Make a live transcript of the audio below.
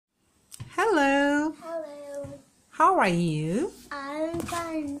how are you? I'm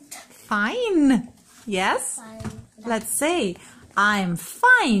fine. Fine. Yes? Fine. Let's say, I'm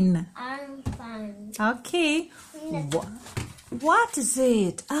fine. I'm fine. Okay. What is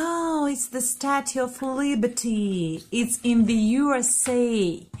it? Oh, it's the Statue of Liberty. It's in the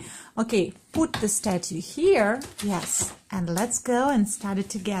USA. Okay, put the statue here. Yes, and let's go and study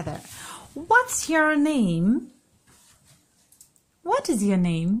together. What's your name? What is your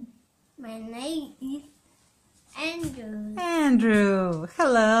name? My name is Andrew. Andrew.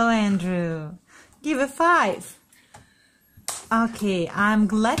 Hello, Andrew. Give a 5. Okay, I'm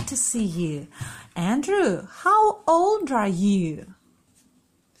glad to see you. Andrew, how old are you?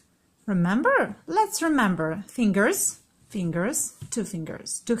 Remember? Let's remember. Fingers, fingers, 2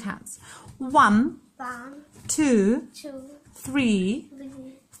 fingers, 2 hands. 1, 2, 3,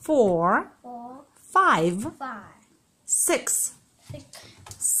 4, 5, 6.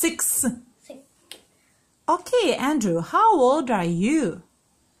 6. Okay, Andrew, how old are you?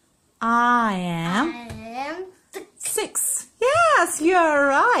 I am 6. Yes, you're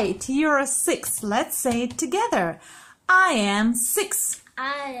right. You're 6. Let's say it together. I am 6.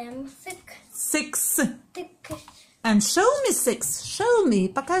 I am 6. 6. And show me 6. Show me.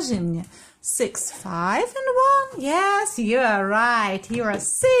 Покажи мне. 6, 5, and 1. Yes, you are right. You are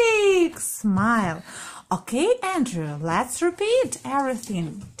 6. Smile. Okay, Andrew, let's repeat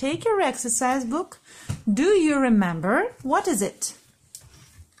everything. Take your exercise book. Do you remember? What is it?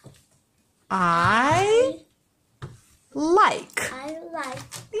 I like. I like.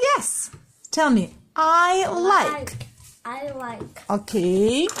 Yes. Tell me. I like. I like.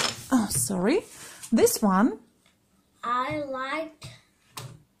 Okay. Oh, sorry. This one. I like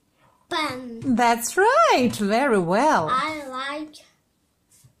pen. That's right. Very well. I like.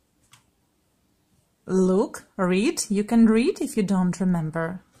 Look, read. You can read if you don't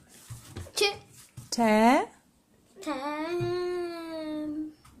remember. Te.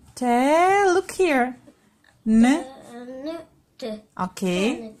 Look here. N.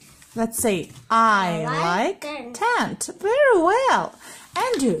 Okay. Let's say I like tent. Very well.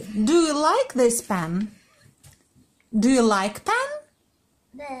 Andrew, do you like this pen? Do you like pen?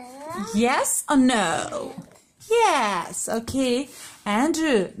 Yes or no? Yes. Okay.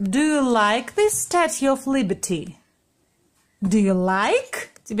 Andrew, do you like this Statue of Liberty? Do you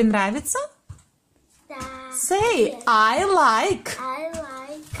like? Тебе нравится? Say, I like. I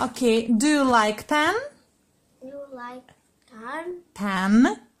like. Okay. Do you like pen? You like pen?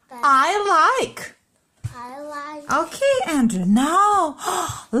 Pen. I like. I like. Okay, Andrew. Now,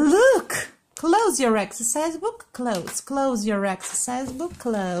 look. Close your exercise book. Close your exercise book.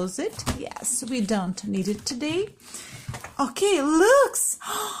 Close it. Yes, we don't need it today. Okay, looks.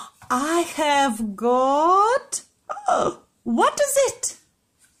 I have got... Oh, what is it?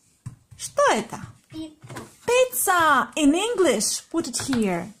 Что это? Pizza. Pizza. In English, put it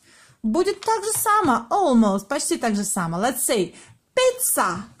here. Будет так же само. Almost. Почти так же само. Let's say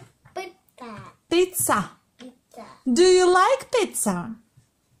pizza. Pizza. Pizza. Pizza. Do you like pizza?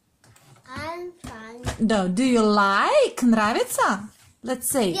 I'm fine. No, do you like? Нравится? Let's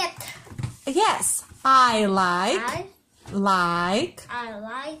say. Yes. I like I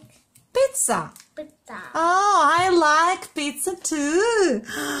like pizza. pizza. Oh, I like pizza too.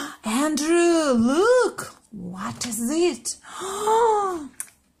 Andrew, look. What is it?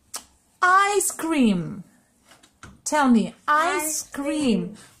 Ice cream. Tell me, ice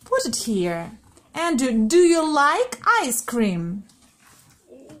cream. Put it here. Andrew, do you like ice cream?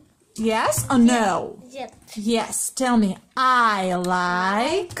 Yes or no? Yes. Yes. Tell me, I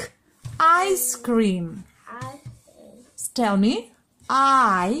like ice cream. Tell me,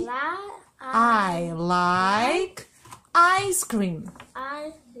 I like ice cream.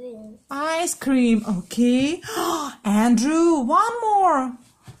 Ice cream, okay. Andrew, one more.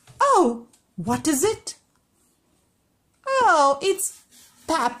 Oh, what is it? Oh, it's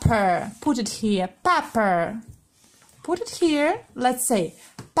pepper. Put it here, pepper. Put it here. Let's say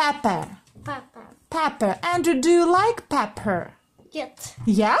pepper. Pepper. Andrew, do you like pepper? Yes.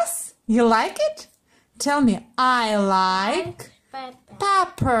 Yes? You like it? Tell me, I like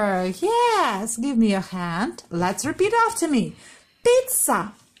pepper. Yes. Give me your hand. Let's repeat after me.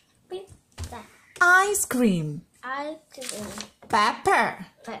 Pizza. Pizza. Ice cream. Ice cream. Pepper.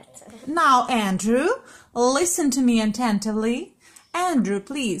 Pepper. Now, Andrew, listen to me attentively. Andrew,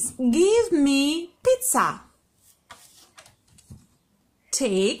 please, give me pizza.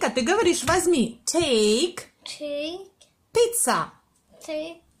 Take, а ты говоришь, возьми. Take pizza.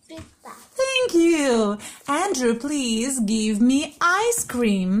 Take pizza. Thank you. Andrew, please give me ice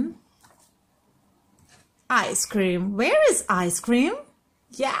cream. Ice cream. Where is ice cream?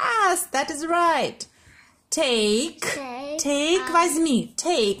 Yes, that is right. Take. Take, возьми.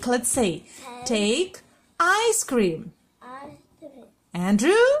 Take, let's say. Take ice cream.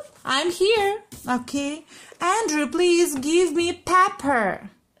 Andrew, I'm here. Okay. Andrew, please give me pepper.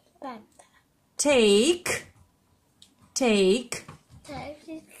 Take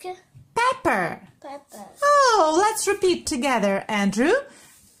pepper. Oh, let's repeat together, Andrew.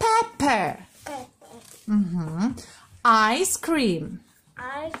 Pepper. Ice cream.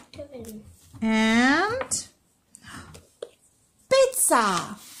 And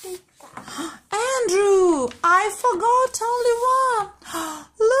pizza. Andrew, I forgot only one.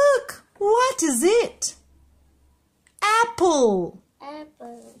 Look, what is it? Apple.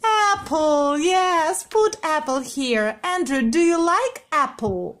 Apple, yes, put apple here. Andrew, do you like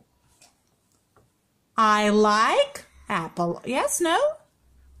apple? I like apple. Yes, no?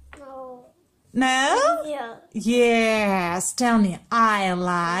 No? Yeah. Yes, tell me. I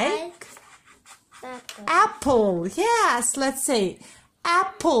like apple. Yes, let's say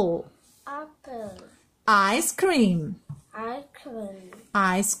apple. Ice cream.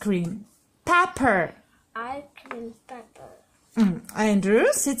 Ice cream. Pepper. Andrew,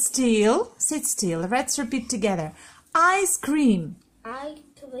 sit still. Sit still. Let's repeat together. Ice cream.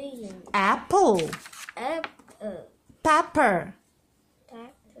 Apple. Pepper.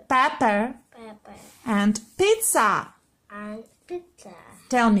 Pepper. And pizza.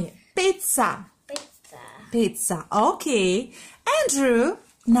 Tell me. Pizza. Pizza. Okay. Andrew,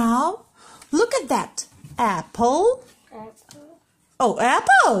 now look at that. Apple. Oh,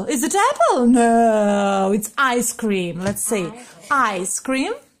 apple. Is it apple? No, it's ice cream. Let's say ice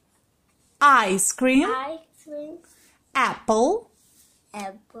cream. Ice cream. Apple.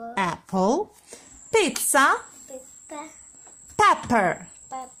 Apple. Pizza. Pepper.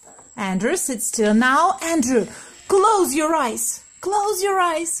 Andrew, sit still now. Andrew, close your eyes. Close your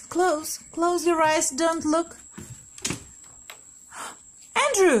eyes. Close your eyes. Don't look.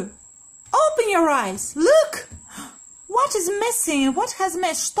 Andrew, open your eyes. Look. What is missing? What has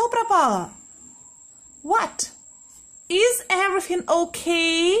missed? Что пропало? What? Is everything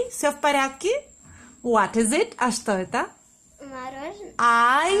okay? Все в порядке? What is it? А что это?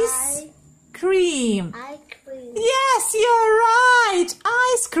 Ice cream. Yes, you're right.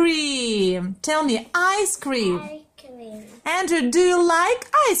 Ice cream. Tell me, ice cream. Andrew, do you like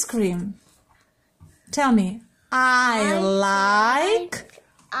ice cream? Tell me. I like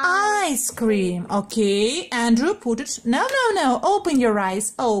ice cream. Okay, Andrew, put it. No. Open your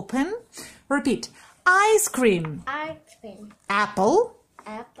eyes. Open. Repeat. Ice cream. Apple.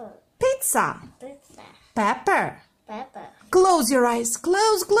 Pizza. Pepper. Close your eyes.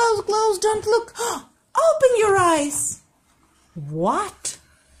 Close. Don't look. Open your eyes. What?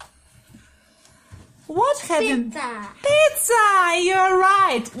 What have you? Pizza. You're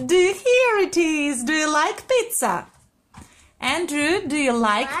right. Here it is. Do you like pizza? Andrew, do you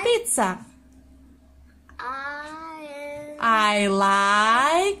like pizza? I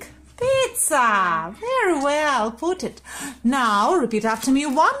like pizza. Very well. Put it. Now repeat after me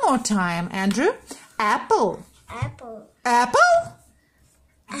one more time. Andrew. Apple. Apple?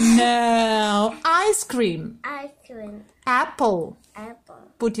 No. Ice cream. Apple.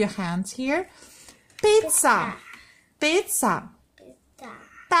 Put your hands here. Pizza.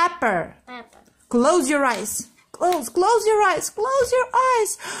 Pepper. Close your eyes. Close your eyes. Close your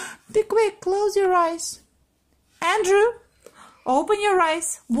eyes. Be quick. Close your eyes. Andrew, open your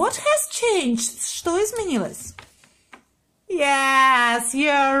eyes. What has changed? Что изменилось? Yes,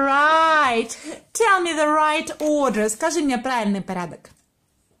 you're right. Tell me the right order. Скажи мне правильный порядок.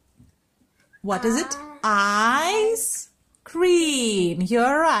 What is it? Ice cream.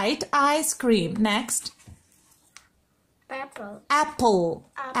 You're right. Ice cream. Next. Apple.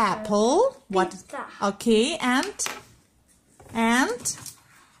 What? Okay. And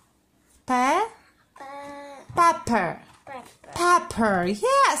pepper.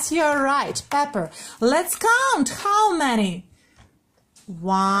 Yes, you're right. Pepper. Let's count. How many?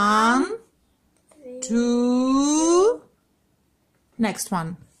 1, 2. Next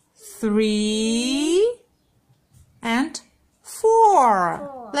one. 3 and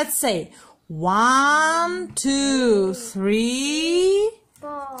 4. Let's say 1, 2, 3,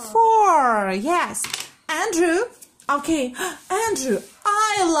 4. Yes. Andrew. Okay. Andrew,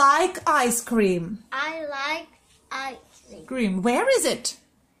 I like ice cream. Where is it?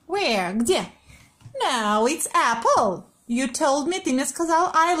 Where? Где? No, it's apple. You told me, ты мне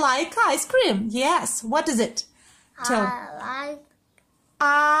сказал, I like ice cream. Yes. What is it?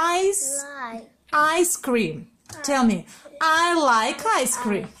 Ice cream. Tell me. I like ice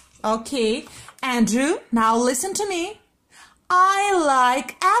cream. Okay. Andrew, now listen to me. I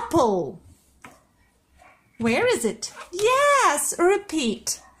like apple. Where is it? Yes,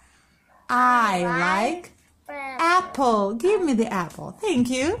 repeat. I like apple. Give me the apple. Thank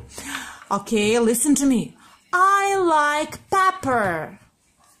you. Okay, listen to me. I like pepper.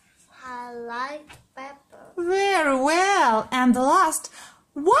 I like pepper. Very well. And the last,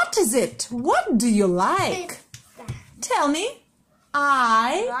 what is it? What do you like? Pizza. Tell me.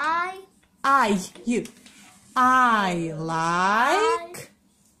 You. I like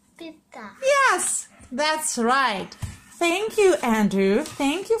Pizza. Yes, that's right. Thank you, Andrew.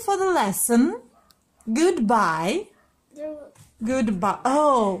 Thank you for the lesson. Goodbye. Goodbye.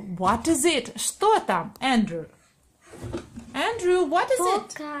 Oh, what is it? Что там, Andrew? Andrew, what is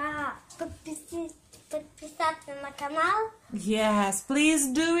it? Подписаться на канал. Yes, please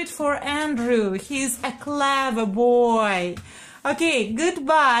do it for Andrew. He's a clever boy. Okay,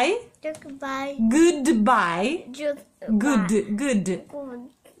 goodbye. Goodbye. Goodbye. Good.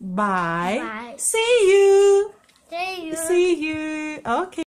 Bye. Bye. See you. See you. See you. Okay.